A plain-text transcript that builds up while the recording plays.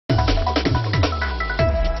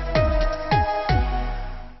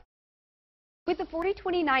the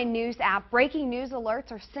 4029 News app, breaking news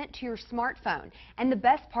alerts are sent to your smartphone. And the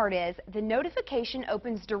best part is, the notification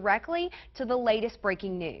opens directly to the latest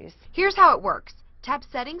breaking news. Here's how it works. Tap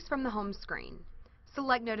Settings from the home screen.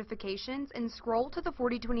 Select Notifications and scroll to the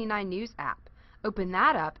 4029 News app. Open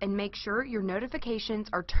that up and make sure your notifications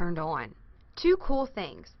are turned on. Two cool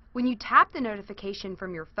things. When you tap the notification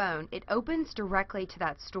from your phone, it opens directly to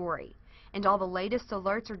that story. And all the latest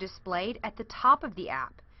alerts are displayed at the top of the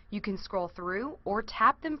app. You can scroll through or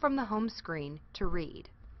tap them from the home screen to read.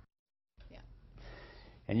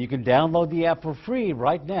 And you can download the app for free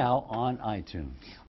right now on iTunes.